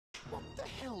What the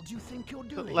hell do you think you're The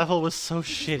doing? level was so This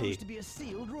is shitty. supposed to be a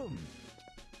sealed room.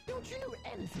 Don't you know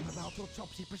anything about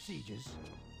autopsy procedures?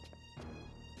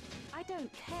 I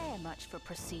don't care much for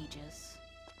procedures.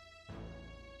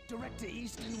 Director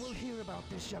Easton will hear about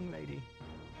this, young lady.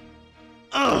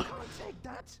 Ugh! You can't take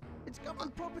that. It's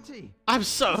government property. I'm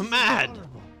so This is mad!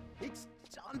 horrible. It's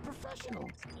unprofessional.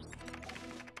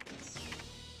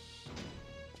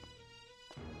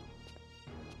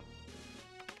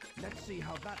 Let's see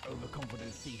how that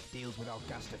overconfident thief deals with our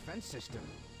gas defense system.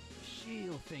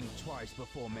 She'll think twice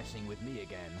before messing with me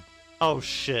again. Oh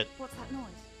shit. What's that noise?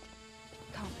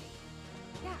 Can't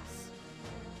be. Gas.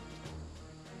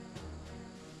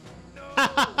 No!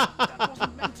 That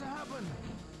wasn't meant to happen!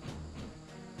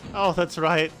 Oh, that's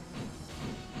right.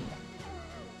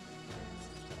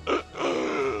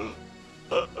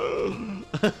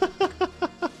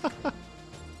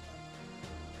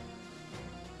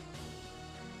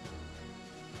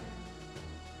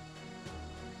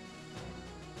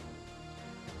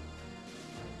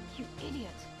 You idiot.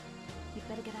 You'd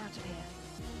better get out of here.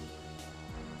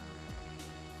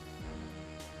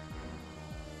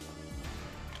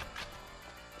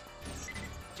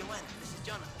 Joanna, this is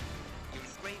Jonathan. You're in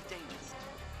grave danger.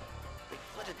 They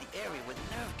flooded the area with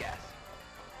nerve gas.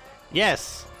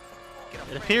 Yes, Get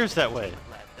a it appears that way.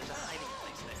 lab. There's a hiding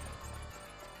place there.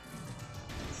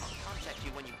 I'll contact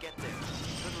you when you get there.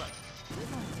 Good luck.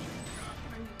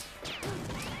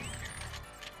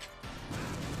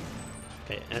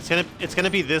 Okay, and it's gonna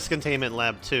be this containment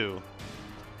lab too.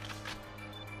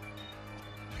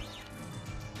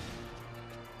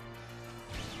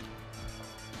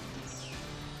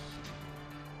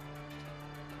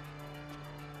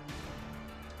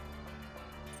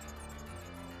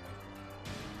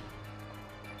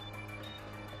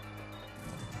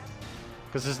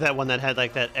 Because this is that one that had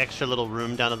like that extra little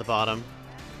room down at the bottom.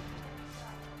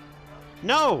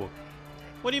 No!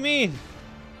 What do you mean?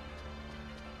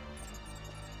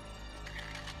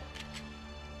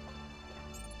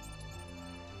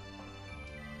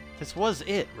 This was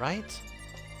it, right?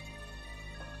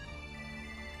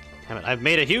 Damn it, I've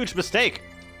made a huge mistake!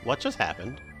 What just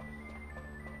happened?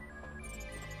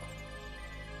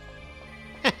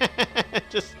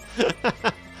 just...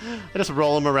 I just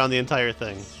roll him around the entire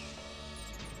thing.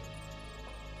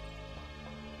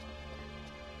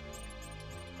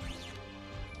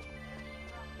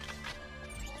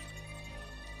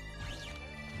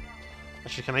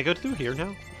 Actually, can I go through here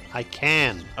now? I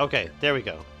can! Okay, there we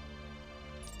go.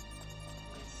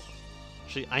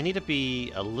 Actually, I need to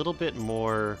be a little bit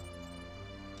more...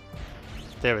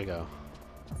 There we go.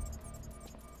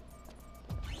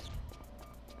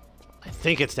 I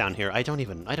think it's down here. I don't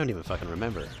even fucking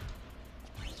remember.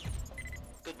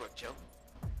 Good work, Joe.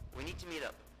 We need to meet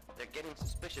up. They're getting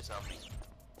suspicious of me.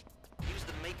 Use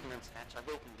the maintenance hatch I've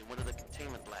opened in one of the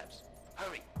containment labs.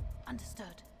 Hurry! Understood.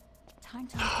 Time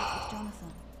to meet up with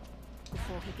Jonathan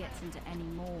before he gets into any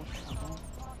more trouble.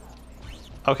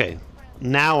 Okay,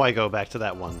 now I go back to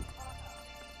that one.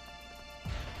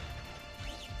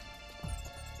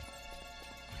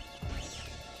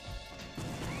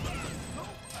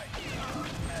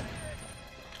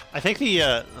 I think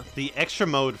the extra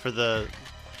mode for the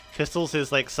pistols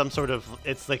is like some sort of,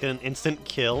 it's like an instant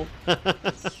kill.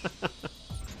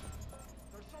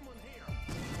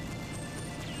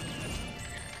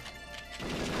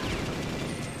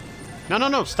 No, no,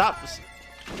 no, stop.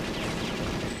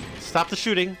 Stop the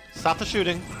shooting. Stop the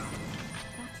shooting.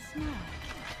 That smell.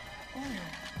 Oh,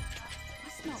 I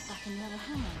smelled that in the other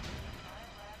hand.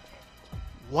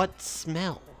 What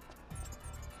smell?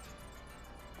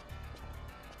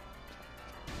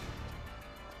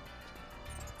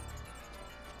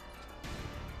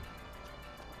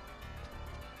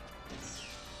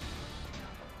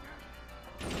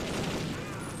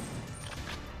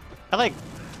 I like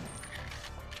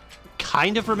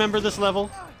kind of remember this level.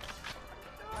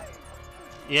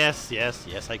 Yes, yes,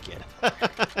 yes, I get it.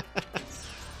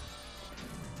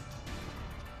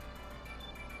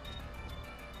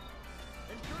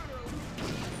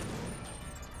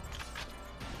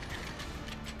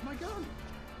 My gun!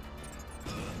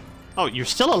 Oh, you're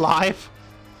still alive?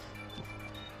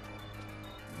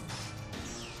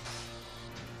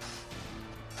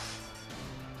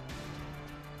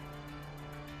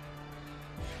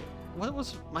 What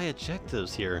was my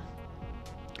objectives here?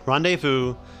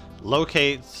 Rendezvous,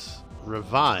 locate,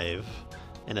 revive,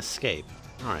 and escape.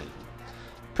 Alright.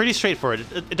 Pretty straightforward.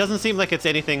 It doesn't seem like it's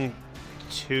anything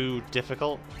too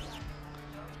difficult.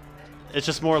 It's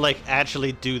just more like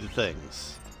actually do the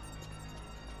things.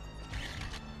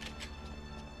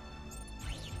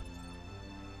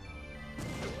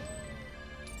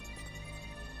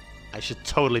 I should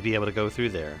totally be able to go through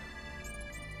there.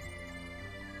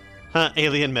 Huh,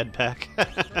 alien med pack.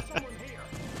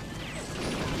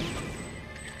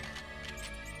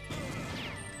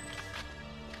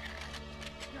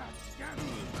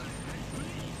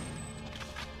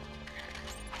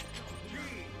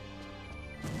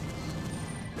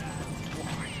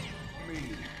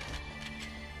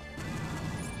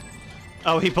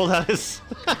 Oh, he pulled out his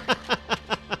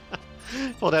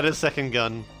pulled out his second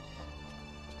gun.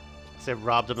 They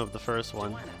robbed him of the first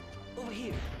one. Joanna, over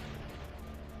here.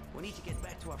 We need to get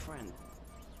back to our friend.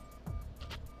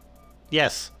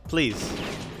 Yes, please.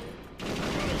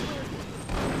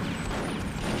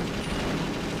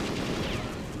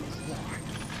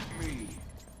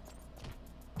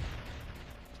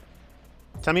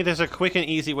 Tell me there's a quick and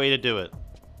easy way to do it.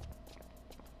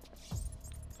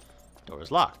 Door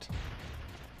is locked.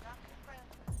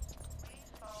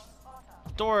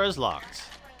 Door is locked.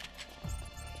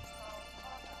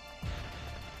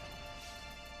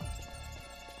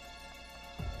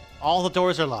 All the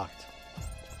doors are locked.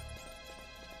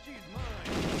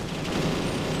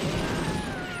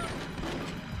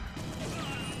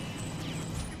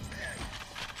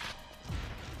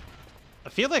 I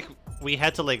feel like we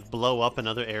had to, like, blow up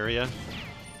another area.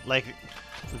 Like,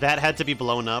 that had to be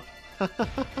blown up.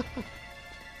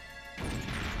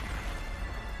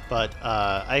 But,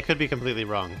 I could be completely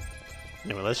wrong.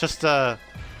 Anyway, let's just, go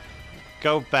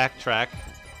backtrack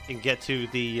and get to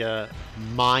the,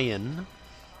 Mayan,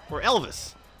 or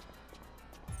Elvis.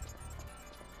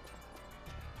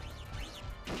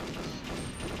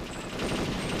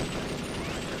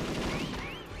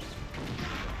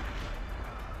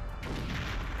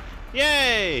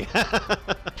 Yay!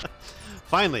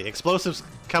 Finally, explosives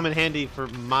come in handy for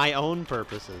my own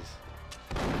purposes.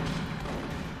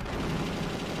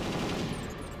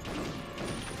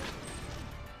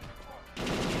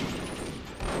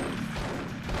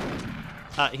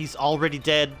 He's already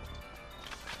dead.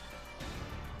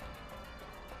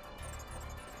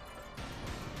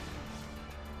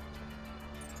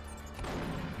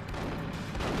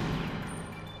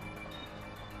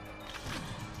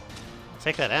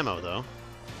 Take that ammo, though.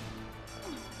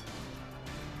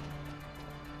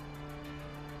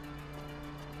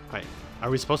 Alright, are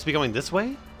we supposed to be going this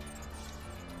way?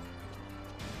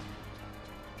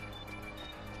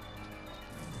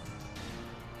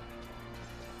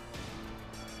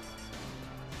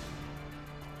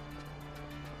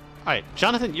 Alright,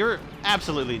 Jonathan, you're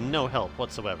absolutely no help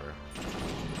whatsoever.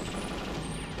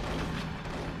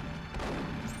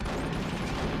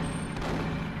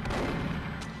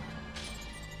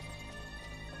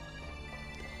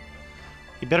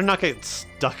 You better not get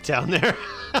stuck down there.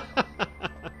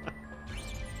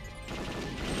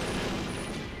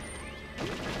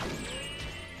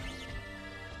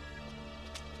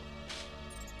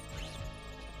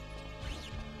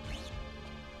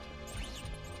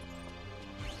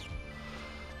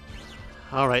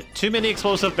 Alright, too many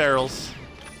explosive barrels.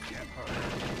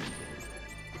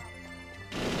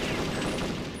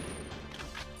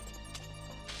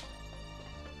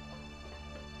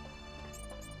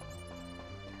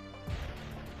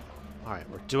 Alright,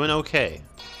 we're doing okay.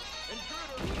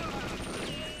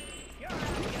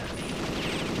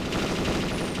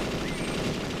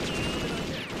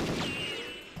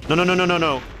 No, no, no, no, no,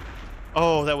 no.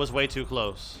 Oh, that was way too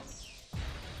close.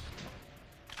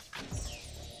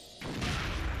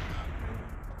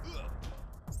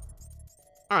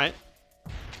 Alright.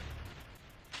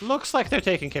 Looks like they're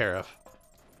taken care of.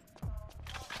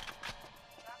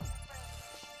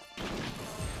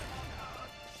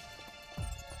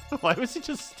 Why was he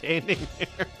just standing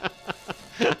there?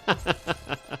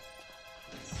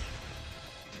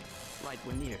 Right,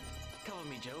 we're near. Cover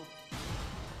me, Joe.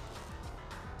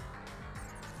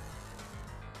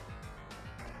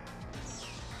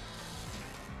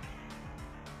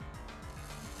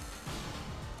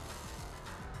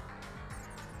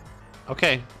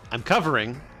 Okay, I'm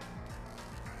covering.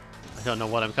 I don't know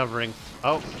what I'm covering.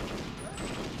 Oh. Okay,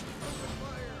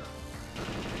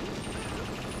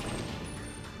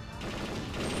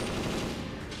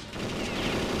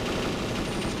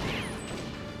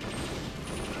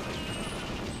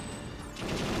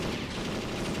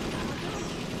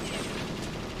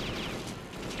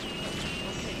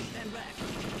 stand back.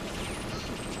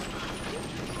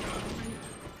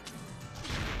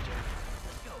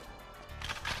 Let's go.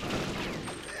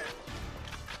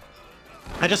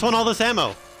 I just want all this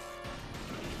ammo.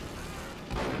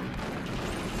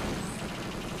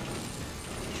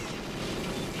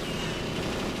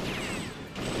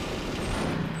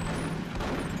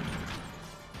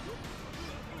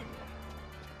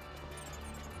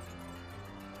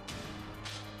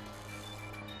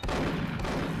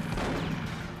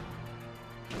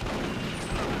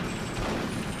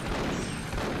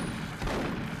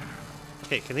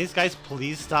 Okay, can these guys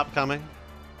please stop coming?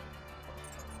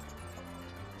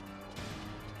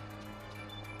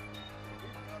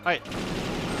 Alright.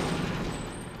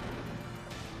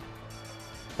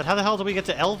 But how the hell do we get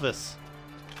to Elvis?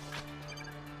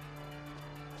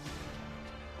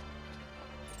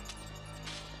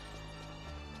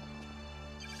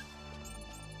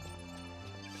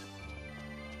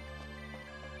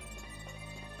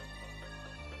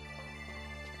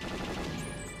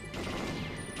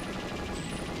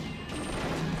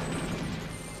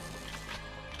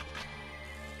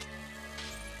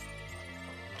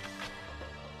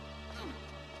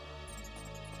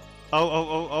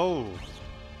 Oh.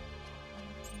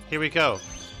 Here we go.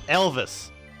 Elvis.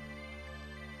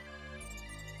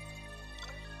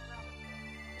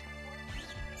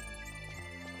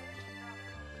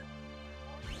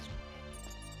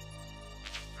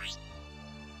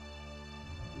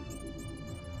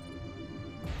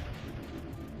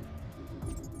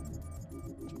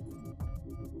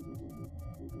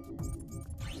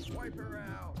 Wipe her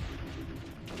out.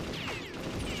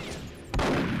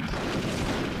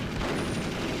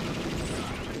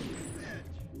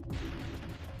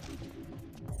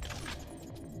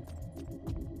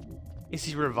 Is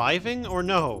he reviving or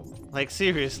no? Like,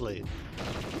 seriously.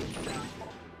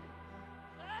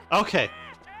 Okay.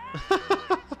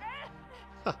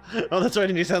 Oh, that's right,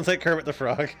 and he sounds like Kermit the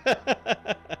Frog. I'm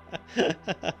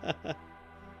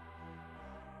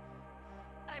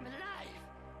alive!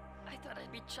 I thought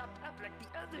I'd be chopped up like the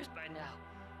others by now.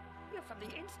 You're from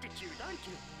the Institute, aren't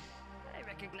you? I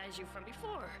recognize you from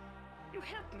before. You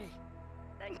helped me.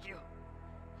 Thank you.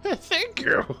 Thank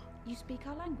you. You speak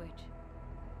our language?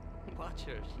 Watch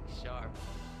her, she's sharp.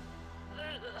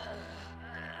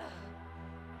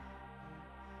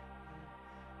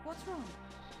 What's wrong?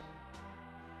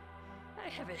 I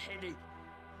have a headache.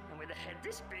 And with a head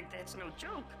this big, that's no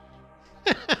joke.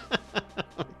 Oh,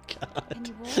 God. Can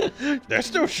you walk?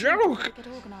 That's no joke. Get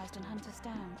organized and hunt us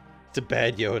down. It's a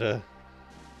bad Yoda.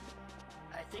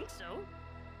 I think so.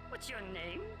 What's your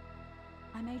name?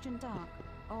 I'm Agent Dark,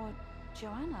 or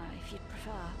Joanna, if you'd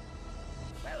prefer.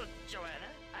 Well, Joanna,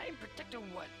 I'm Protector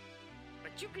 1.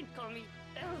 But you can call me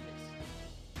Elvis.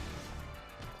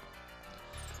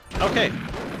 Okay.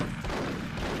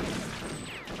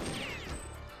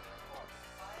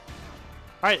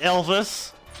 Alright,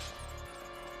 Elvis.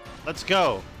 Let's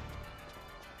go.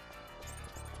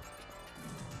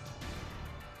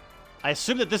 I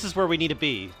assume that this is where we need to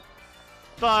be.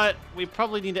 But we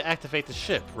probably need to activate the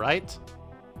ship, right?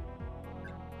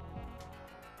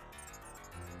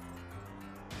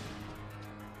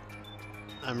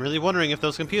 I'm really wondering if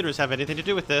those computers have anything to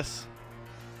do with this.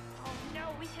 Oh no,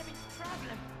 we have a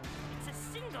problem. It's a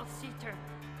single-seater.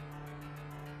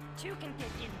 Two can get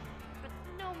in, but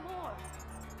no more.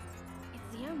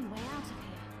 It's the only way out of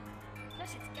here.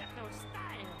 Plus it's got no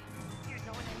style. You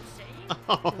know what I'm saying?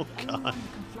 Oh, You're the only God. one who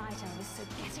can fly to Elvis, so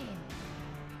get in.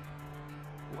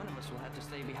 One of us will have to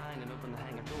stay behind and open the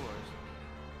hangar doors.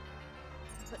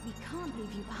 But we can't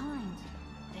leave you behind.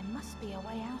 There must be a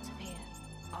way out of here.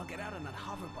 I'll get out on that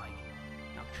hover bike.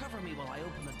 Now cover me while I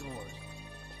open the doors.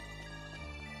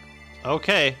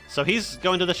 Okay, so he's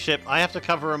going to the ship. I have to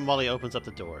cover him while he opens up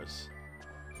the doors.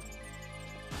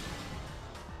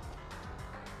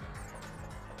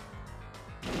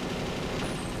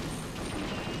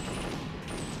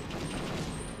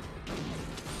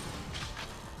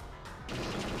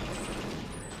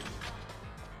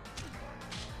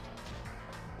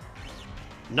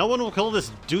 No one will kill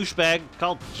this douchebag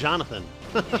called Jonathan.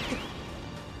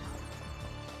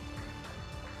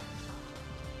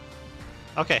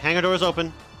 Okay, hangar doors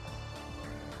open.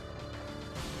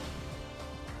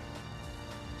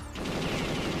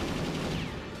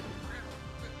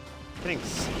 Getting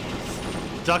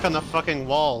stuck on the fucking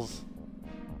walls.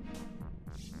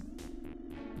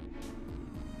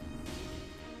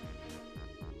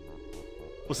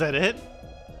 Was that it?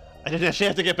 I didn't actually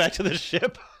have to get back to the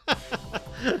ship.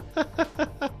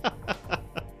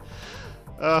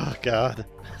 Oh, God.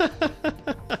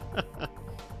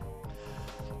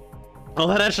 Well,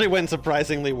 that actually went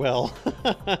surprisingly well.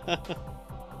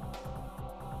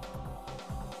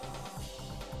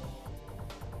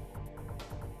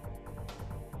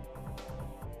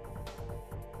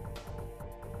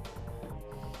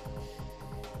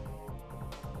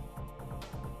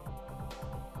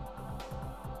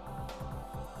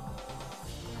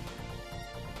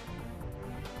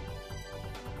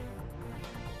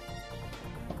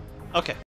 Okay.